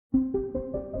Hello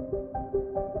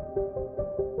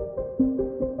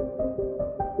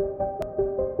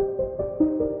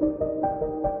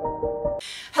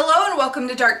and welcome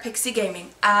to Dark Pixie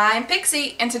Gaming. I'm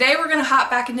Pixie and today we're going to hop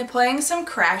back into playing some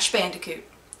Crash Bandicoot.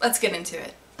 Let's get into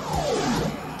it.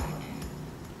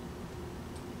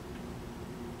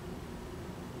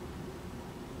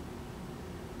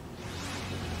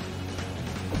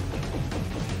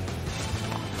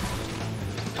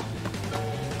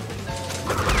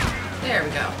 There we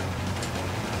go.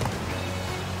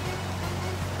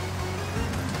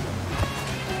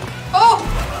 Oh!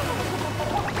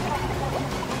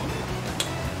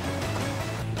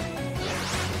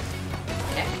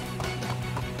 Okay.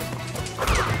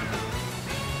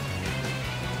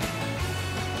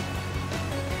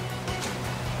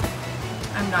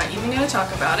 I'm not even going to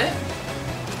talk about it.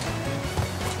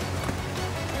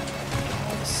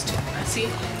 I see.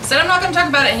 Said I'm not going to talk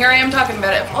about it, and here I am talking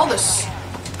about it. All the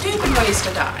stupid ways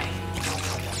to die.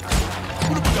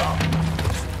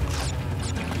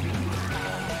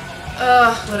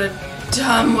 Ugh, what a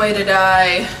dumb way to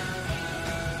die.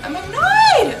 I'm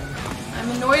annoyed! I'm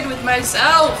annoyed with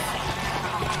myself.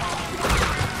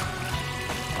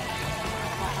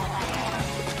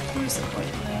 Where's the point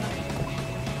in that?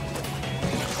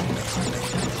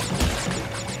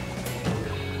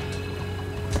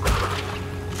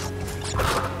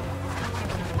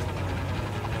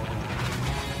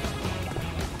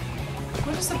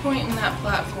 What is the point in that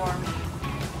platform?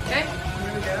 Okay,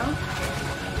 here we go.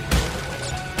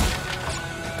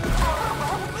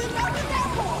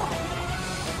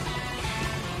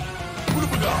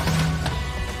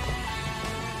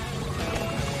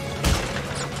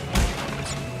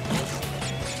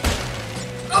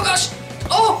 Oh gosh!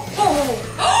 Oh!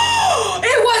 Oh!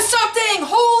 It was something!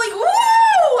 Holy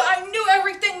woo! I knew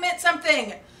everything meant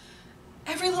something!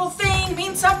 Every little thing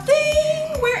means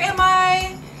something! Where am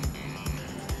I?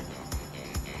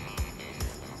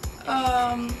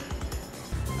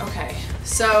 Okay,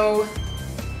 so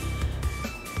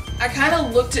I kind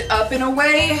of looked it up in a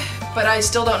way, but I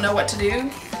still don't know what to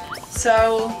do.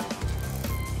 So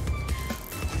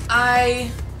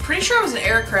I'm pretty sure it was an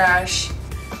air crash.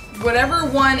 Whatever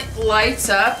one lights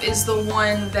up is the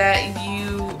one that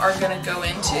you are gonna go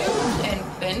into and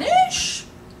finish.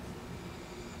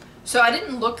 So I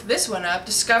didn't look this one up.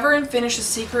 Discover and finish a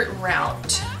secret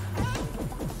route.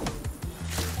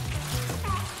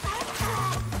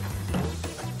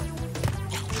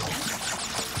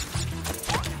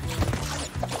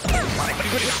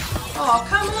 Oh,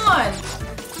 come on!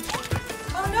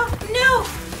 Oh, no, no!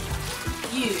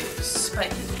 You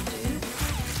spiky dude.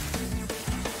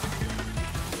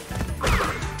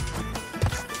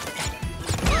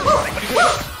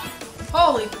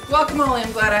 Holy guacamole,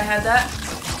 I'm glad I had that.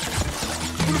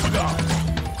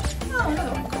 Oh,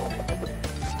 another one, cool.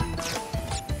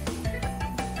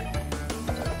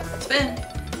 Spin.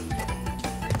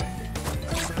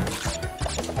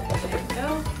 There we go.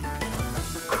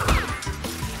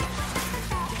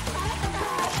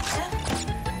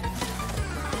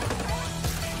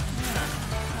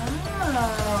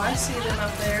 Oh, I see them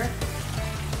up there.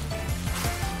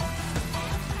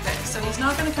 Okay, so he's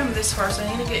not going to come this far, so I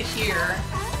need to get here.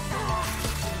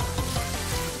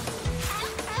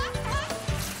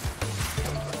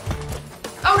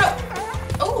 Oh no!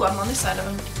 Oh, I'm on this side of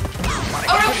him.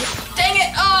 Oh no! Dang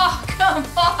it! Oh, come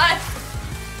on!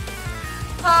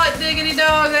 Hot diggity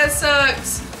dog, that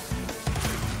sucks.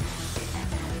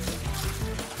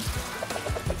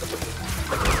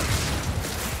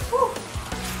 Whew.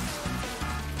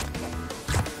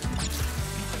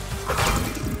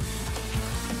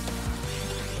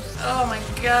 Oh my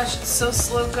gosh, it's so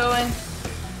slow going.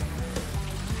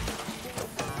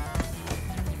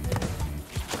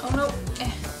 Oh no.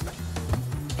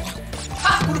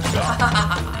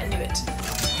 I knew it.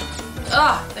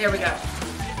 Ah, there we go.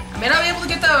 I may not be able to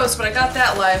get those, but I got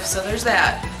that life, so there's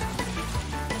that.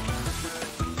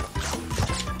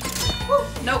 Woo,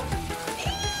 nope.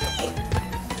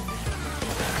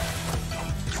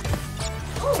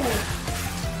 Ooh.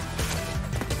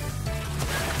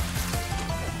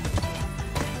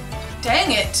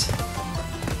 Dang it!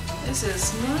 This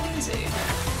is not easy.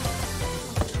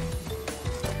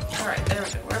 Alright, there we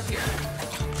go. We're up here.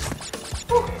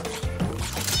 Woo.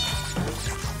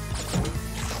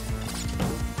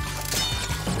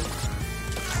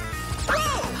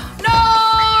 No!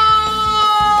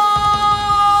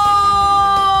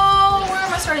 Where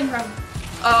am I starting from?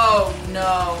 Oh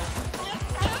no.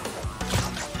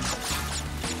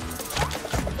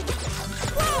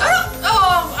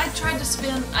 Oh, I tried to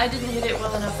spin. I didn't hit it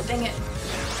well enough. Dang it.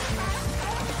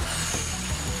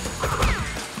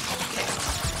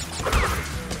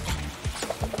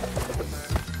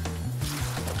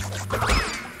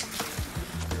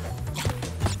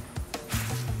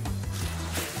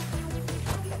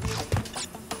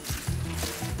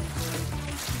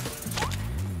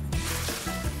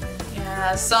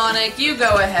 Sonic, you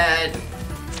go ahead.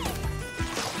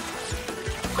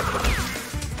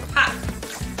 Ha!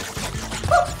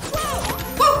 Woo!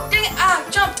 Woo! Dang it! I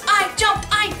jumped!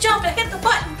 I hit the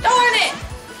button! Darn it!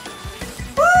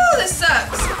 Woo! This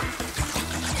sucks!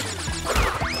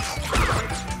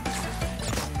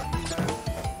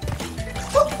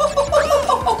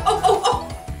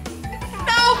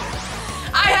 No!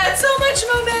 I had so much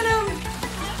momentum!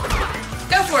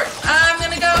 Go for it! I'm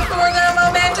gonna go for the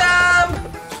momentum!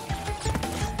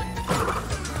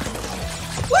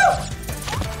 Woo!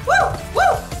 Woo! Woo!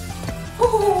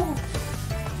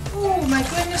 Oh my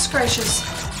goodness gracious.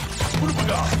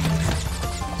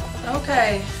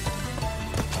 Okay.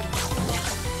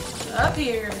 Up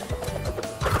here.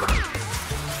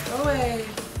 Go away.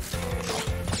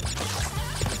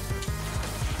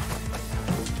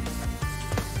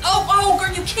 Oh,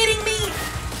 are you kidding me?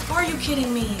 Are you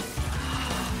kidding me?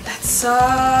 That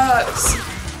sucks.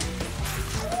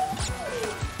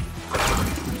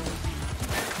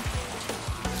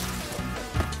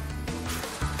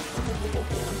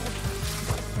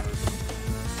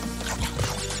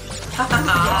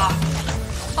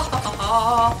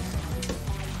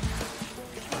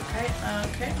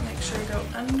 Okay, make sure you go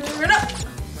under and up.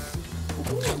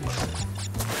 Ooh.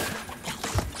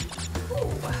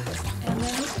 And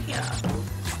then yeah.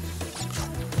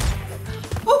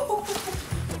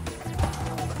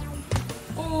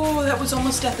 Oh, that was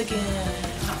almost death again.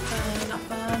 Not fun, not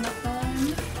fun, not fun.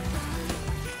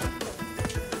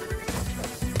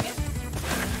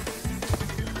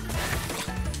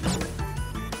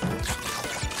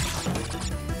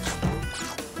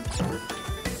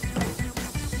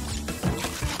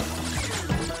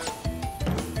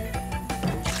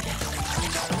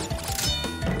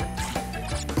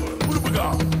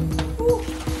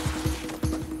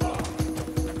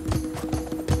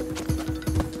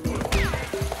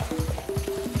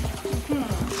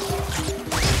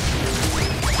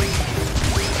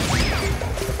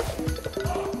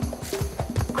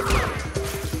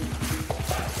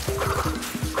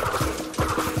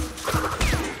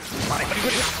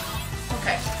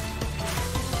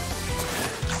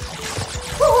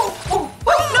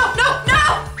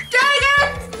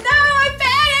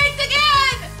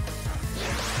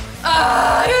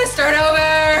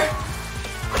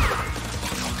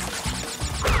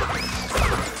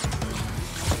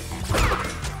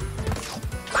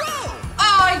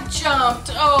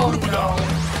 Oh no.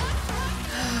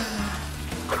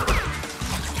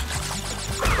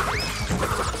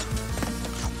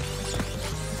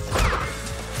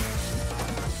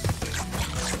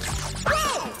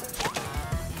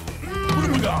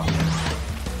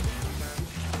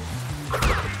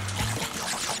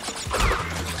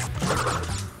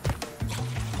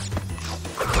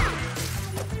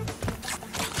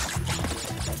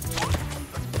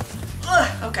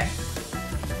 Okay.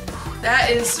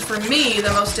 That is, for me,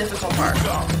 the most difficult part.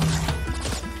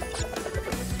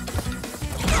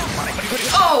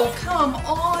 Oh, come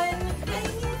on! Dang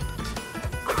it.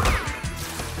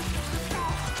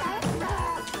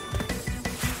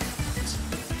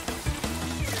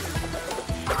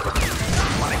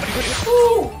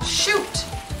 Ooh, shoot!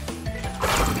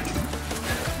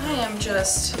 I am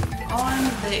just on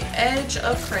the edge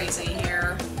of crazy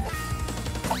here.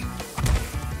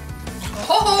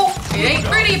 Oh, it ain't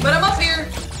pretty, but I'm up here.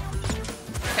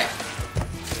 Okay.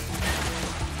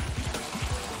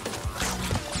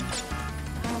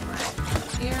 Alright.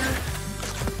 Here.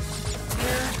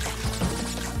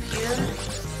 Here.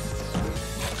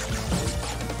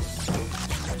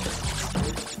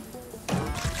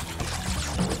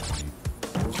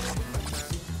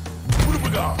 What have we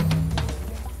got?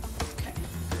 Okay.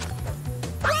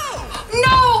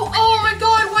 No! Oh my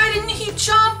god, why didn't he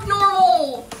jump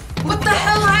normal? What the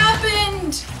hell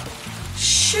happened?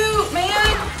 Shoot, man!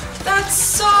 That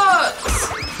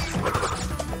sucks!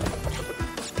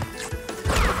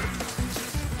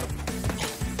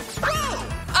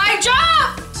 I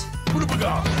jumped! What have we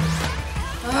got?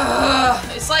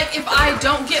 It's like if I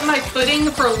don't get my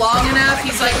footing for long enough,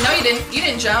 he's like, no you didn't. You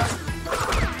didn't jump.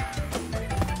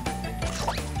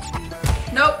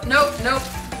 Nope, nope, nope.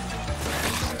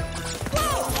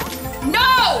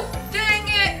 No! Dang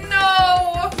it,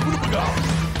 no!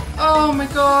 Oh my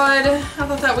god, I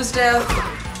thought that was death.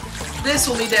 This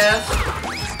will be death.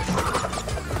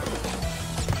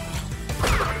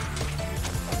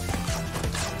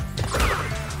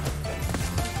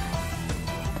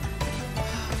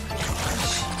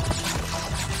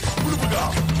 What have we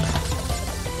got?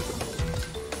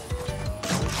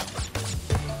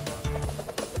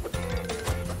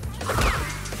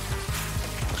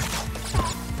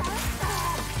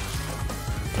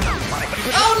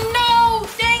 Oh no!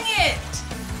 Dang it!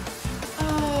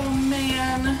 Oh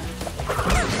man.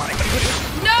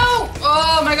 No!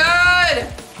 Oh my god!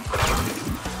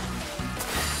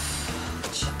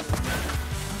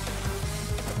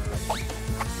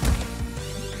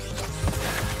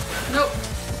 Nope.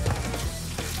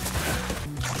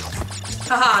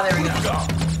 Haha, there we go.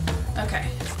 Okay.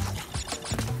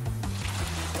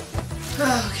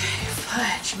 Okay,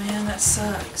 fudge, man, that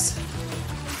sucks.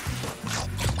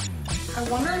 I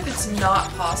wonder if it's not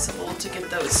possible to get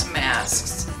those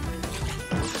masks.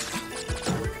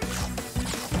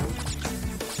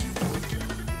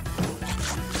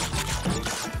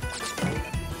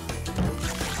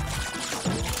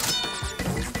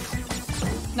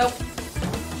 Nope.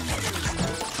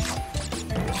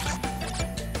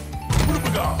 Oh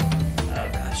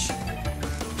gosh.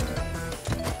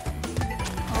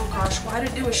 Oh gosh, why did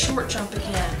it do a short jump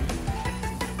again?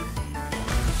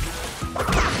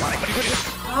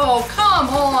 Oh, come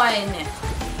on!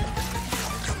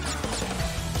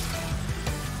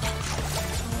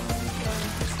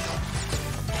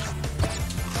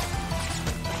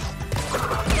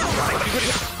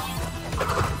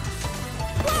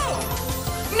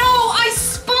 No, I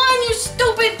spun, you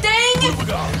stupid thing!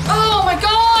 Oh my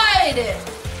god!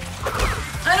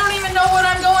 I don't even know what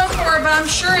I'm going for, but I'm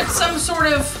sure it's some sort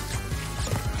of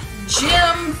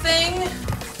gym thing.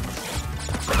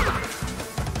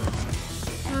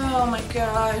 Oh my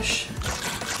gosh.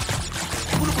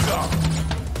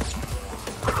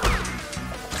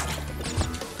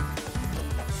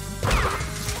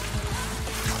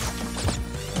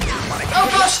 Oh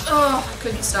gosh! Oh, I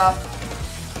couldn't stop.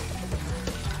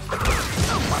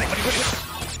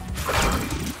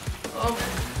 Oh,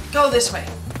 go this way.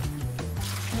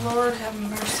 Lord have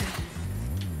mercy.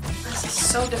 This is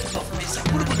so difficult for me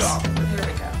sometimes. Here we go.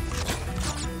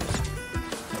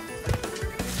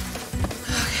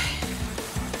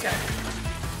 Okay.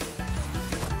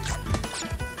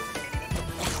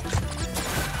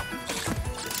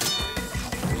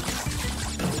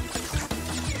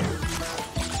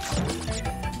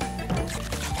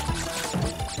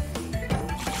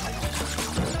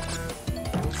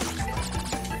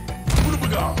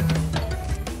 Go.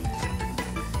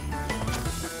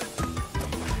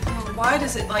 Why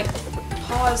does it, like,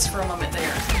 pause for a moment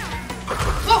there?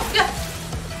 Oh, yeah!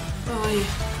 Oh, yeah.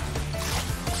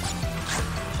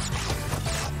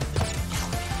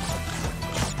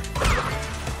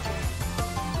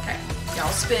 Okay,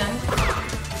 y'all spin.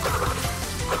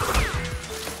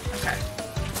 Okay.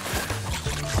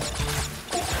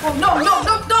 Oh, no, no,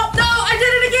 no, no, no! I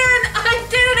did it again! I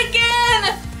did it again!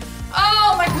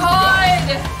 Oh, my God!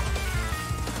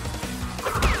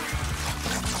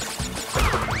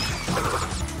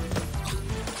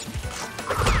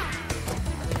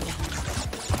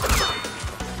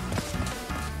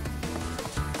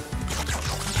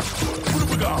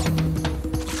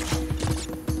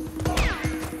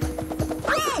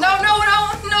 No, no, no,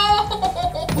 no!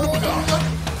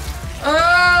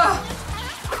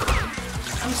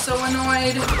 I'm so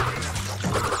annoyed.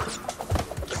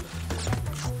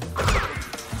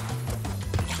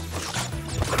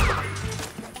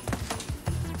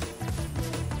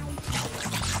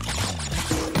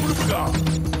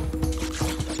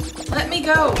 Let me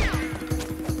go.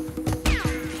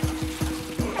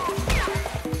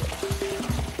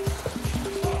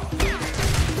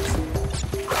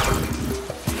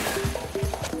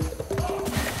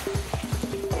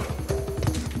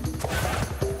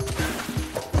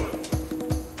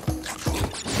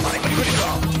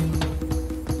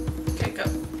 Okay, go.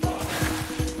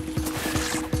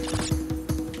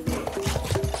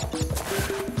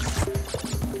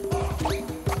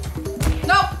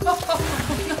 No! Oh, oh,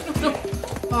 no, no, no.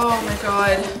 Oh my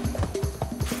god.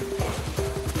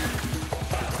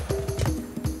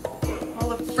 All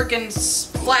the freaking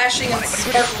splashing and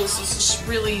sparkles is just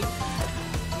really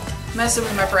messing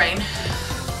with my brain.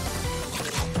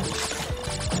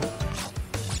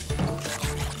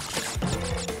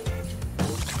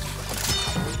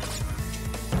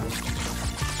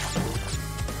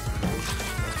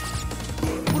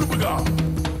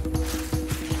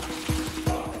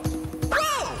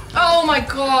 Oh my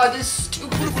god, this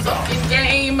stupid fucking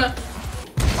game!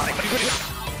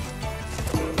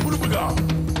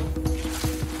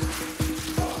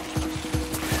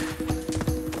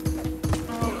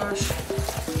 Oh gosh.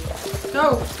 Go,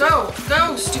 go,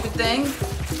 go, stupid thing!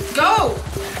 Go!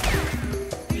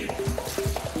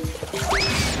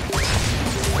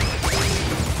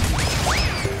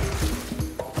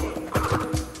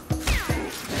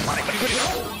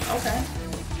 Okay.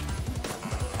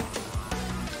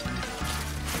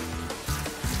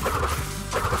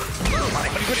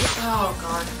 Oh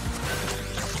god.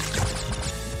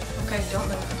 Okay, don't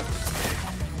move.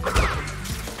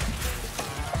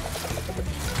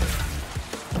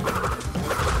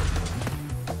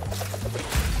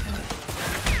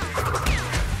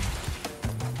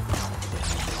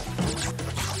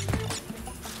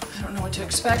 I don't know what to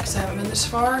expect because I haven't been this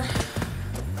far.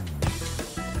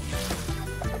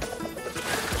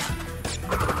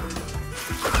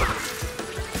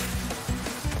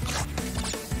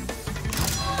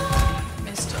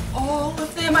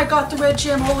 I got the red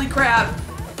gem, holy crap.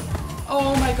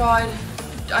 Oh my god.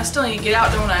 I still need to get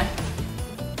out, don't I?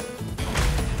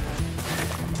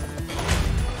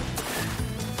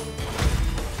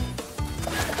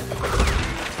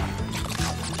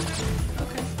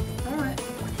 Okay, alright.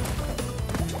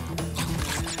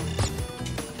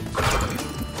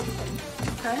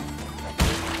 Okay.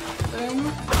 Boom.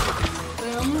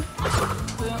 Boom.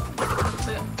 Boom.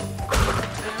 Boom.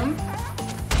 Boom.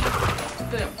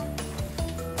 Boom.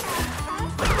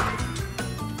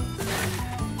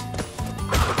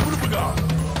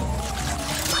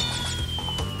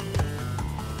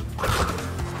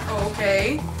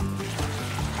 Okay.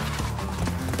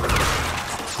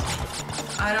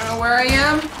 I don't know where I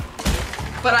am,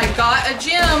 but I got a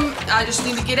gem. I just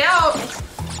need to get out.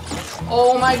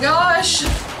 Oh my gosh.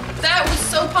 That was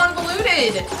so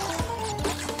convoluted.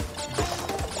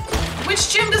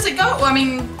 Which gym does it go? I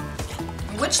mean,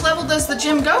 which level does the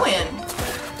gym go in?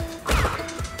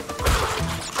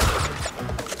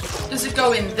 Does it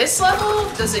go in this level?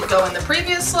 Does it go in the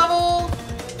previous level?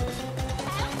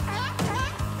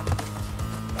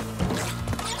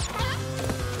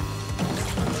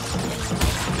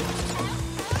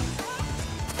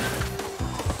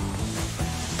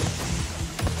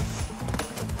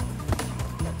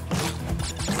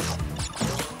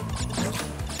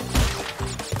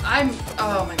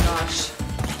 Oh my gosh.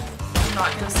 I'm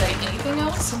not gonna say anything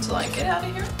else until I get out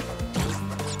of here.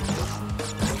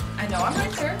 I know I'm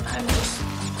right there. I'm just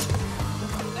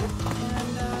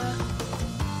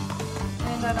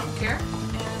and I don't care.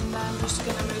 And I'm just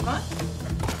gonna move on.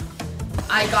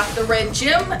 I got the red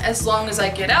gem. As long as I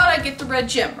get out, I get the red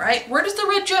gem, right? Where does the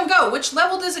red gem go? Which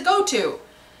level does it go to?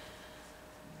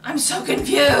 I'm so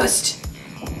confused.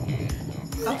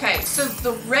 Okay, so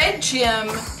the red gem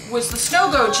was the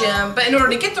Snow-Go gem, but in order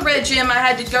to get the red gem, I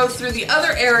had to go through the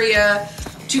other area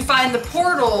to find the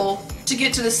portal to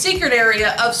get to the secret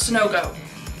area of Snow-Go.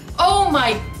 Oh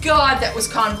my god, that was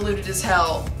convoluted as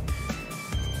hell.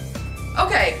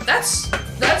 Okay, that's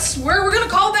where we're gonna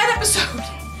call that episode.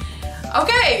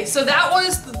 Okay, so that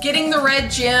was getting the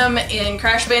red gem in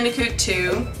Crash Bandicoot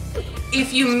 2.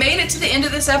 If you made it to the end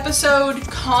of this episode,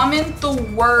 comment the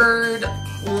word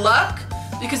luck,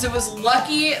 because it was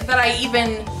lucky that I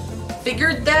even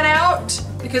figured that out,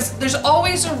 because there's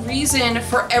always a reason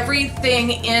for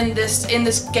everything in this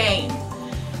game.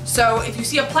 So if you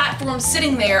see a platform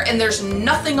sitting there and there's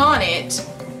nothing on it,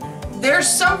 there's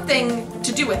something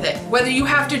to do with it. Whether you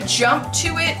have to jump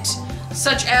to it,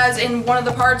 such as in one of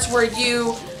the parts where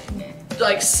you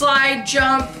like slide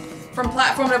jump from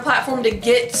platform to platform to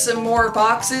get some more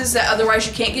boxes that otherwise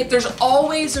you can't get. There's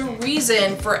always a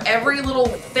reason for every little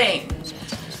thing.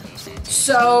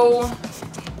 So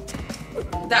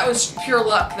that was pure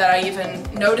luck that I even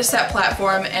noticed that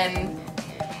platform and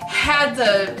had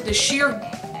the sheer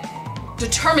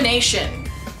determination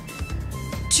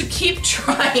to keep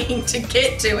trying to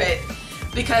get to it,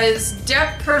 because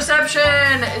depth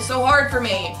perception is so hard for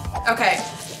me. Okay,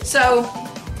 so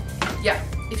yeah,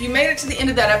 if you made it to the end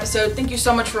of that episode, thank you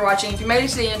so much for watching. If you made it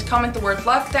to the end, comment the word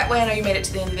luck. That way I know you made it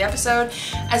to the end of the episode.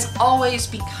 As always,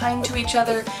 be kind to each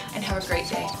other and have a great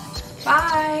day.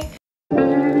 Bye!